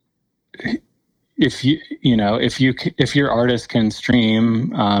if your artist can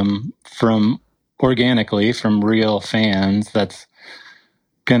stream from organically from real fans, that's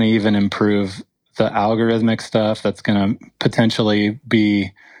going to even improve the algorithmic stuff. That's going to potentially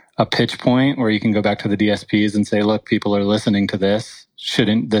be a pitch point where you can go back to the DSPs and say, look, people are listening to this.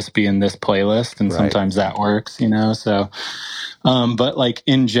 Shouldn't this be in this playlist? And sometimes that works, so, but like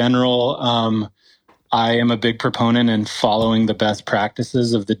in general, I am a big proponent in following the best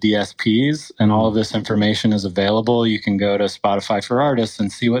practices of the DSPs, and all of this information is available. You can go to Spotify for Artists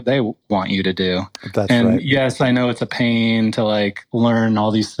and see what they want you to do. Yes, I know it's a pain to like learn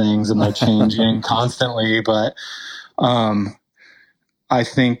all these things, and they're changing constantly, but I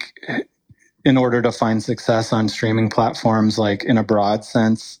think in order to find success on streaming platforms, like in a broad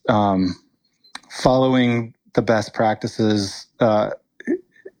sense, following the best practices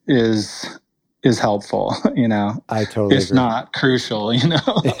is helpful, I totally it's agree. Not crucial,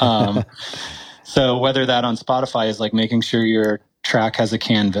 So whether that on Spotify is like making sure your track has a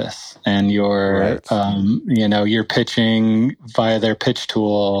canvas and you're pitching via their pitch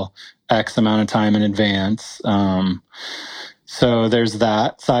tool X amount of time in advance. So there's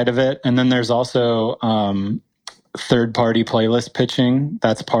that side of it. And then there's also third-party playlist pitching.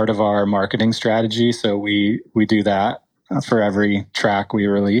 That's part of our marketing strategy. So we do that for every track we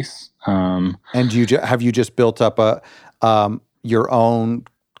release. And have you just built up your own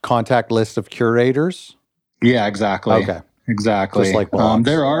contact list of curators? Yeah, exactly. Okay, exactly. Just like blogs.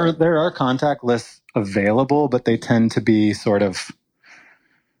 There are contact lists available, but they tend to be sort of,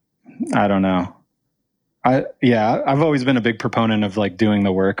 I don't know. I've always been a big proponent of like doing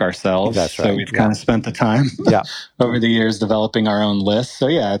the work ourselves. That's right. So we've kind of spent the time over the years developing our own list. So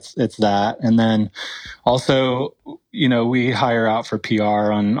yeah, it's that. And then also, we hire out for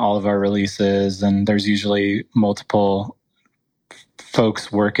PR on all of our releases, and there's usually multiple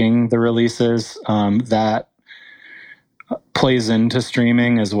folks working the releases. That plays into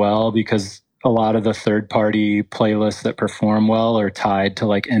streaming as well, because a lot of the third-party playlists that perform well are tied to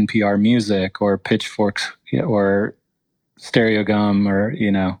like NPR Music or Pitchfork or Stereogum or,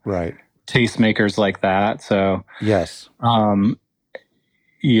 right, tastemakers like that. So, yes,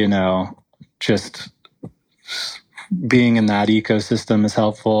 just being in that ecosystem is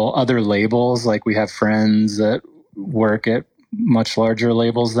helpful. Other labels, like we have friends that work at much larger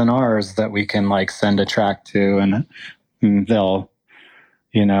labels than ours that we can like send a track to, and they'll,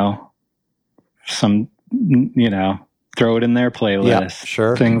 throw it in their playlist. Yeah,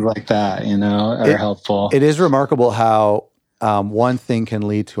 sure. Things like that, are helpful. It is remarkable how one thing can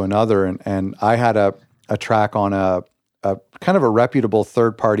lead to another. And I had a track on a kind of a reputable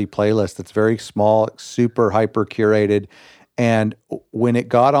third-party playlist that's very small, super hyper curated. And when it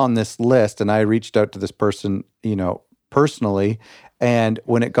got on this list, and I reached out to this person, personally, and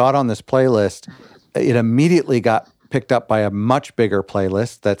when it got on this playlist, it immediately got picked up by a much bigger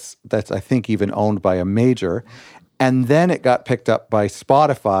playlist that's I think even owned by a major. And then it got picked up by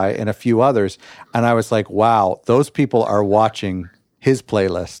Spotify and a few others. And I was like, wow, those people are watching his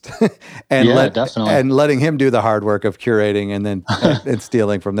playlist and definitely. And letting him do the hard work of curating and then and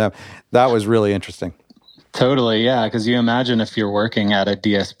stealing from them. That was really interesting. Totally, yeah, because you imagine if you're working at a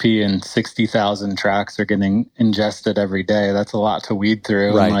DSP and 60,000 tracks are getting ingested every day, that's a lot to weed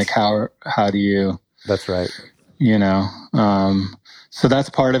through. Right. And like, how do you... That's right. So that's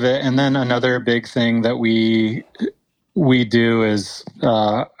part of it. And then another big thing that we do is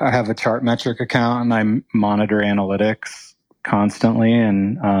I have a Chartmetric account, and I monitor analytics constantly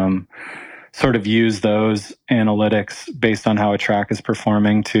and sort of use those analytics based on how a track is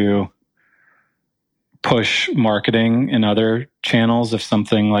performing to push marketing in other channels if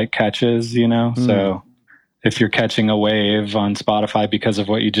something like catches, So if you're catching a wave on Spotify because of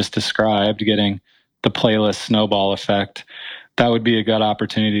what you just described, getting the playlist snowball effect, that would be a good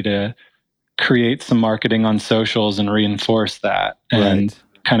opportunity to create some marketing on socials and reinforce that and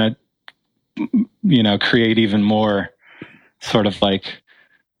kind of, create even more sort of like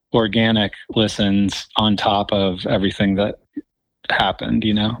organic listens on top of everything that happened,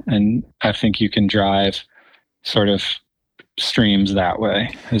 and I think you can drive sort of streams that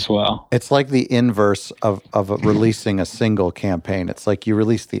way as well. It's like the inverse of releasing a single campaign. It's like you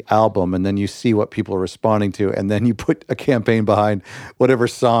release the album and then you see what people are responding to, and then you put a campaign behind whatever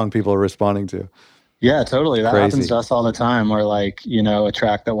song people are responding to. Yeah, totally. That happens to us all the time, where like, a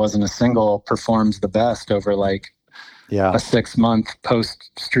track that wasn't a single performs the best over like a 6-month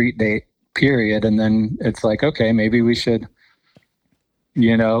post street date period. And then it's like, okay, maybe we should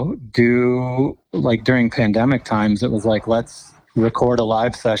do like during pandemic times, it was like, let's record a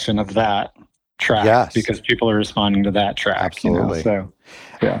live session of that track because people are responding to that track. Absolutely. So,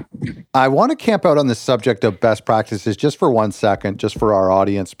 yeah. I want to camp out on the subject of best practices just for 1 second, just for our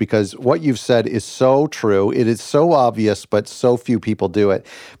audience, because what you've said is so true. It is so obvious, but so few people do it.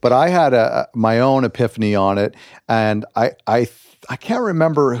 But I had my own epiphany on it, and I can't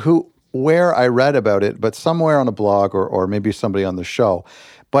remember where I read about it, but somewhere on a blog or maybe somebody on the show.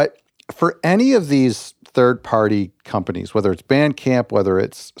 But for any of these third-party companies, whether it's Bandcamp, whether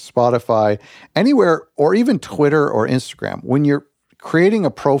it's Spotify, anywhere, or even Twitter or Instagram, when you're creating a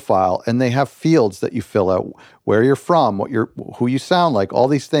profile and they have fields that you fill out, where you're from, who you sound like, all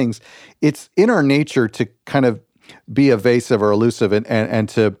these things, it's in our nature to kind of be evasive or elusive and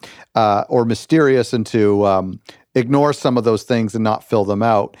to or mysterious and to ignore some of those things and not fill them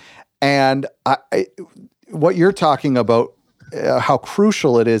out. And what you're talking about, how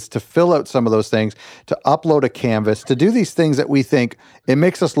crucial it is to fill out some of those things, to upload a canvas, to do these things that we think it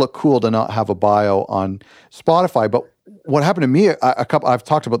makes us look cool to not have a bio on Spotify. But what happened to me, I've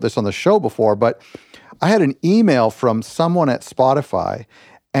talked about this on the show before, but I had an email from someone at Spotify,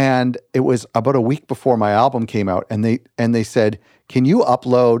 and it was about a week before my album came out, and they said, "Can you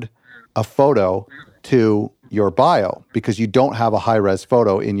upload a photo to your bio, because you don't have a high-res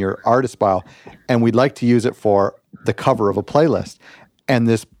photo in your artist bio, and we'd like to use it for the cover of a playlist." And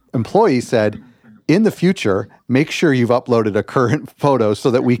this employee said, "In the future, make sure you've uploaded a current photo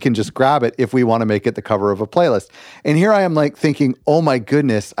so that we can just grab it if we want to make it the cover of a playlist." And here I am like thinking, oh my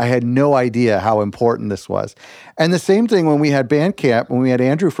goodness, I had no idea how important this was. And the same thing when we had Bandcamp, when we had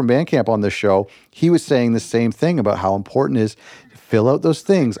Andrew from Bandcamp on the show, he was saying the same thing about how important it is to fill out those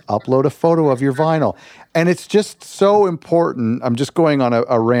things, upload a photo of your vinyl. And it's just so important. I'm just going on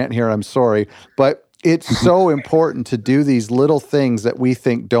a rant here, I'm sorry, but it's so important to do these little things that we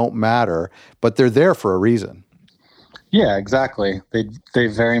think don't matter, but they're there for a reason. Yeah, exactly. They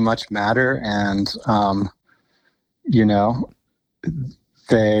very much matter, and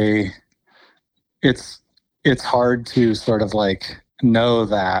it's hard to sort of like know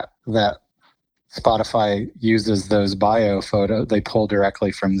that Spotify uses those bio photos. They pull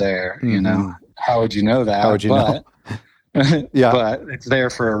directly from there. Mm-hmm. How would you know that? How would you know? Yeah, but it's there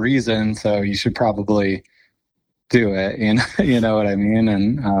for a reason, so you should probably do it. You know what I mean?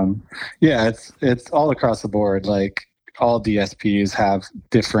 And it's all across the board. Like all DSPs have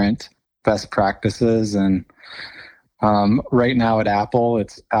different best practices, and right now at Apple,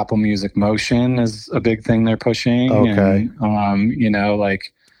 it's Apple Music Motion is a big thing they're pushing. Okay. And,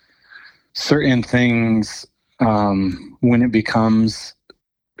 like certain things, when it becomes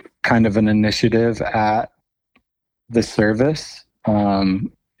kind of an initiative at the service,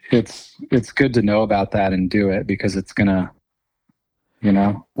 it's good to know about that and do it, because it's gonna,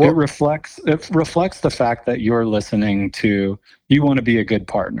 it reflects the fact that you're listening to, you want to be a good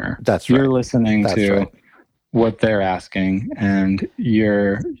partner. That's right. You're listening to what they're asking, and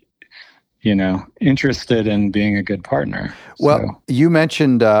you're interested in being a good partner. Well, you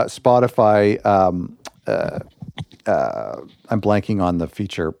mentioned Spotify. I'm blanking on the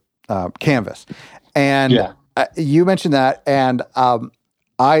feature, Canvas, and you mentioned that, and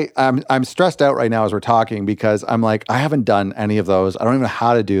I'm stressed out right now as we're talking, because I'm like, I haven't done any of those. I don't even know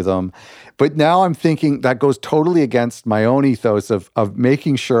how to do them. But now I'm thinking that goes totally against my own ethos of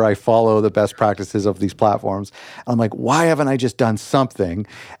making sure I follow the best practices of these platforms. I'm like, why haven't I just done something?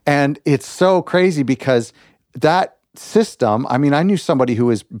 And it's so crazy, because that system, I mean, I knew somebody who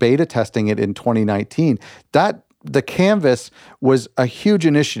was beta testing it in 2019. The Canvas was a huge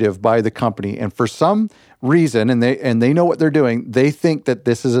initiative by the company, and for some reason, and they know what they're doing, they think that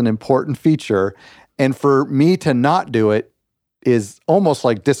this is an important feature, and for me to not do it is almost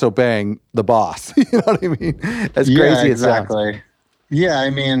like disobeying the boss. You know what I mean? As crazy as it sounds. Yeah,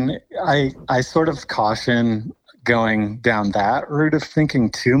 I mean, I sort of caution going down that route of thinking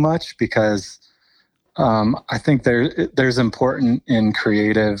too much, because I think there's important in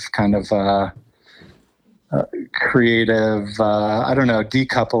creative kind of I don't know,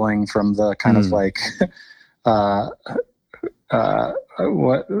 decoupling from the kind of like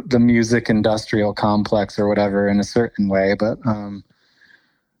what the music industrial complex or whatever in a certain way. But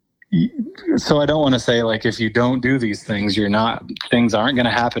so I don't want to say like, if you don't do these things, things aren't going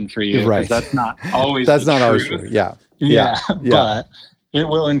to happen for you. Right. That's not always always true. Yeah. But it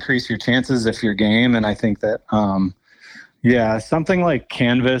will increase your chances if you're game. And I think that, something like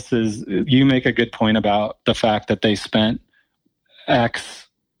Canvas you make a good point about the fact that they spent X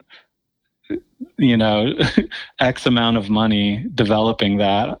amount of money developing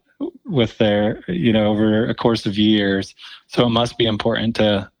that with their, over a course of years. So it must be important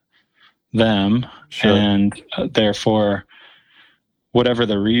to them. Sure. And therefore, whatever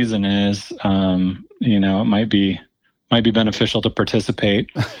the reason is, it might be might be beneficial to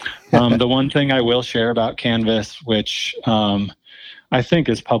participate. The one thing I will share about Canvas, which I think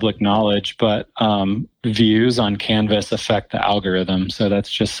is public knowledge, but views on Canvas affect the algorithm. So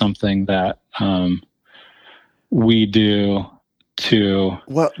that's just something that we do to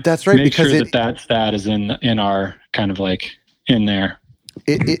that's right, make because sure that stat is in our kind of like in there.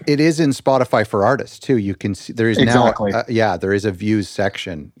 It is in Spotify for artists too. You can see there is exactly. now there is a views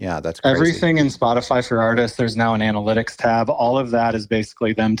section. Yeah, that's crazy. Everything in Spotify for artists. There's now an analytics tab. All of that is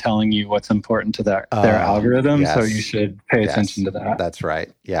basically them telling you what's important to their algorithm. Yes. So you should pay attention to that. That's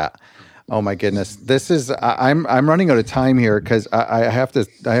right. Yeah. Oh my goodness. This is I'm running out of time here because I have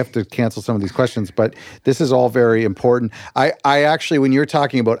to cancel some of these questions, but this is all very important. I actually, when you're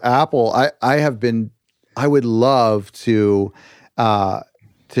talking about Apple, I would love to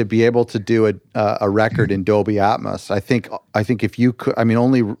be able to do a record in Dolby Atmos. I think if you could, I mean,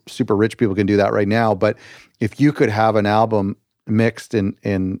 only super rich people can do that right now, but if you could have an album mixed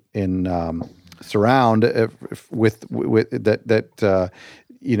in surround with that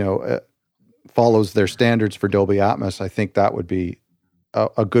follows their standards for Dolby Atmos, I think that would be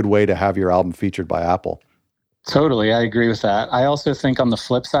a good way to have your album featured by Apple. Totally, I agree with that. I also think on the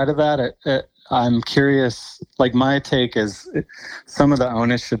flip side of that, I'm curious, like my take is some of the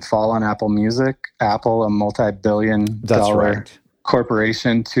onus should fall on Apple Music. Apple, a multi-billion-dollar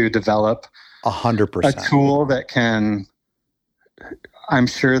corporation, to develop 100% a tool that can, I'm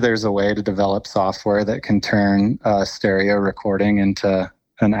sure there's a way to develop software that can turn stereo recording into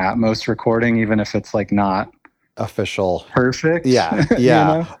an Atmos recording, even if it's like not official perfect.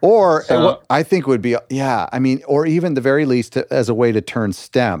 Yeah. Or I think would be, I mean, or even the very least as a way to turn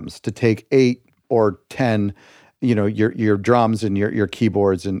stems, to take 8 or 10, your drums and your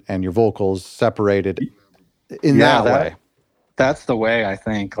keyboards and your vocals separated in that way. That's the way, I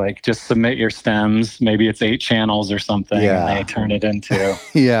think. Like, just submit your stems. Maybe it's 8 channels or something, and they turn it into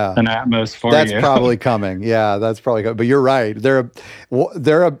an Atmos for you. That's probably coming. Yeah, that's probably coming. But you're right. They're a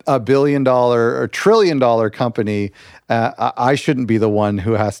 $1 billion or $1 trillion company. I shouldn't be the one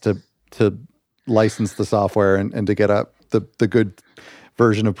who has to license the software and to get the good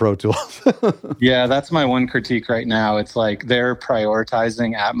version of Pro Tools. Yeah, that's my one critique right now. It's like they're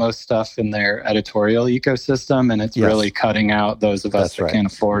prioritizing Atmos stuff in their editorial ecosystem, and it's really cutting out those of us that can't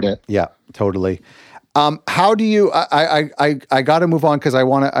afford it. Yeah, totally. How do you? I got to move on because I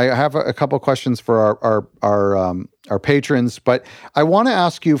have a couple of questions for our patrons, but I want to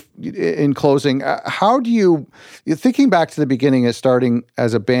ask you in closing, how do you, thinking back to the beginning as starting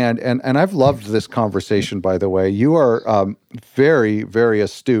as a band, and I've loved this conversation, by the way. You are very, very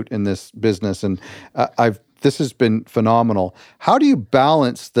astute in this business, and this has been phenomenal. How do you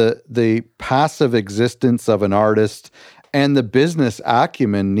balance the passive existence of an artist and the business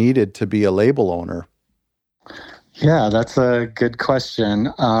acumen needed to be a label owner? Yeah, that's a good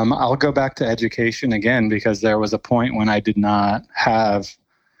question. I'll go back to education again, because there was a point when I did not have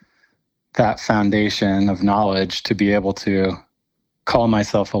that foundation of knowledge to be able to call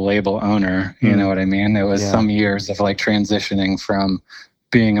myself a label owner. You know what I mean? It was some years of like transitioning from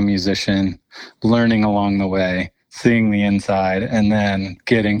being a musician, learning along the way, seeing the inside, and then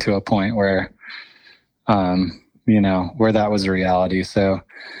getting to a point where, where that was a reality. So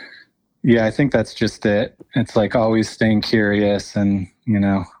yeah, I think that's just it. It's like always staying curious and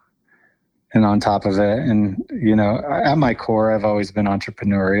on top of it. And, at my core, I've always been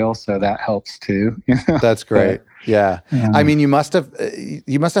entrepreneurial, so that helps too. That's great. Yeah. I mean, you must have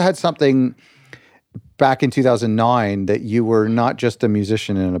had something back in 2009 that you were not just a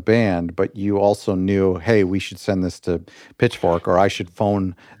musician in a band, but you also knew, hey, we should send this to Pitchfork, or I should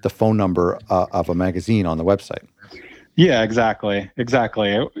phone the phone number of a magazine on the website. Yeah, exactly. It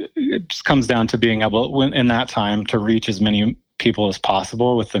just comes down to being able, in that time, to reach as many people as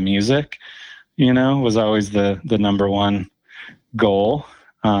possible with the music, was always the number one goal.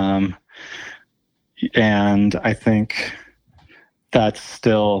 And I think that's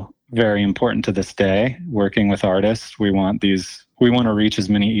still very important to this day. Working with artists, we want to reach as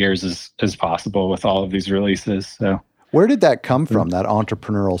many ears as possible with all of these releases. So, where did that come from? That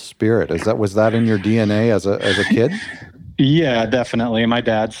entrepreneurial spirit? Was that in your DNA as a kid? Yeah, definitely. My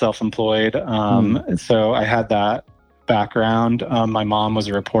dad's self-employed, so I had that background. My mom was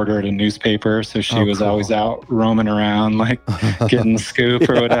a reporter at a newspaper, so she was always out roaming around, like getting the scoop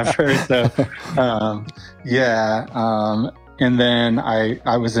or whatever. So, and then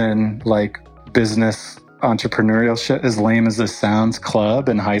I was in like business entrepreneurial shit, as lame as this sounds, club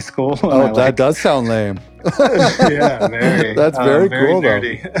in high school. Oh, that does sound lame. Yeah, very. That's very cool,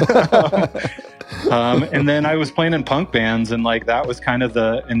 nerdy. And then I was playing in punk bands, and like that was kind of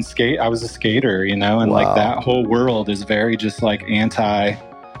I was a skater, and Wow. like that whole world is very just like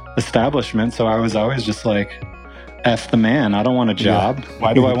anti-establishment. So I was always just like, F the man, I don't want a job. Yeah.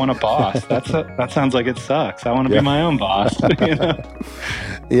 Why do I want a boss? That sounds like it sucks. I want to be my own boss.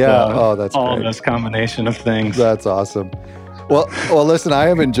 Yeah. So, that's all great. this combination of things. That's awesome. Well, listen, I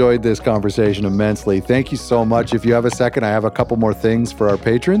have enjoyed this conversation immensely. Thank you so much. If you have a second, I have a couple more things for our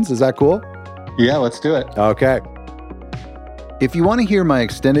patrons. Is that cool? Yeah, let's do it. Okay. If you want to hear my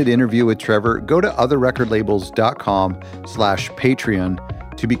extended interview with Trevor, go to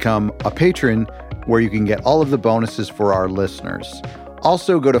otherrecordlabels.com/Patreon to become a patron, where you can get all of the bonuses for our listeners.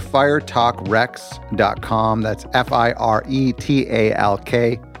 Also, go to firetalkrecs.com. That's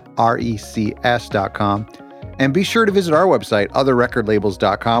FIRETALKRECS.com. And be sure to visit our website,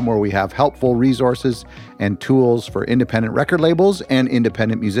 otherrecordlabels.com, where we have helpful resources and tools for independent record labels and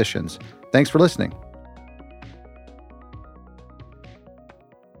independent musicians. Thanks for listening.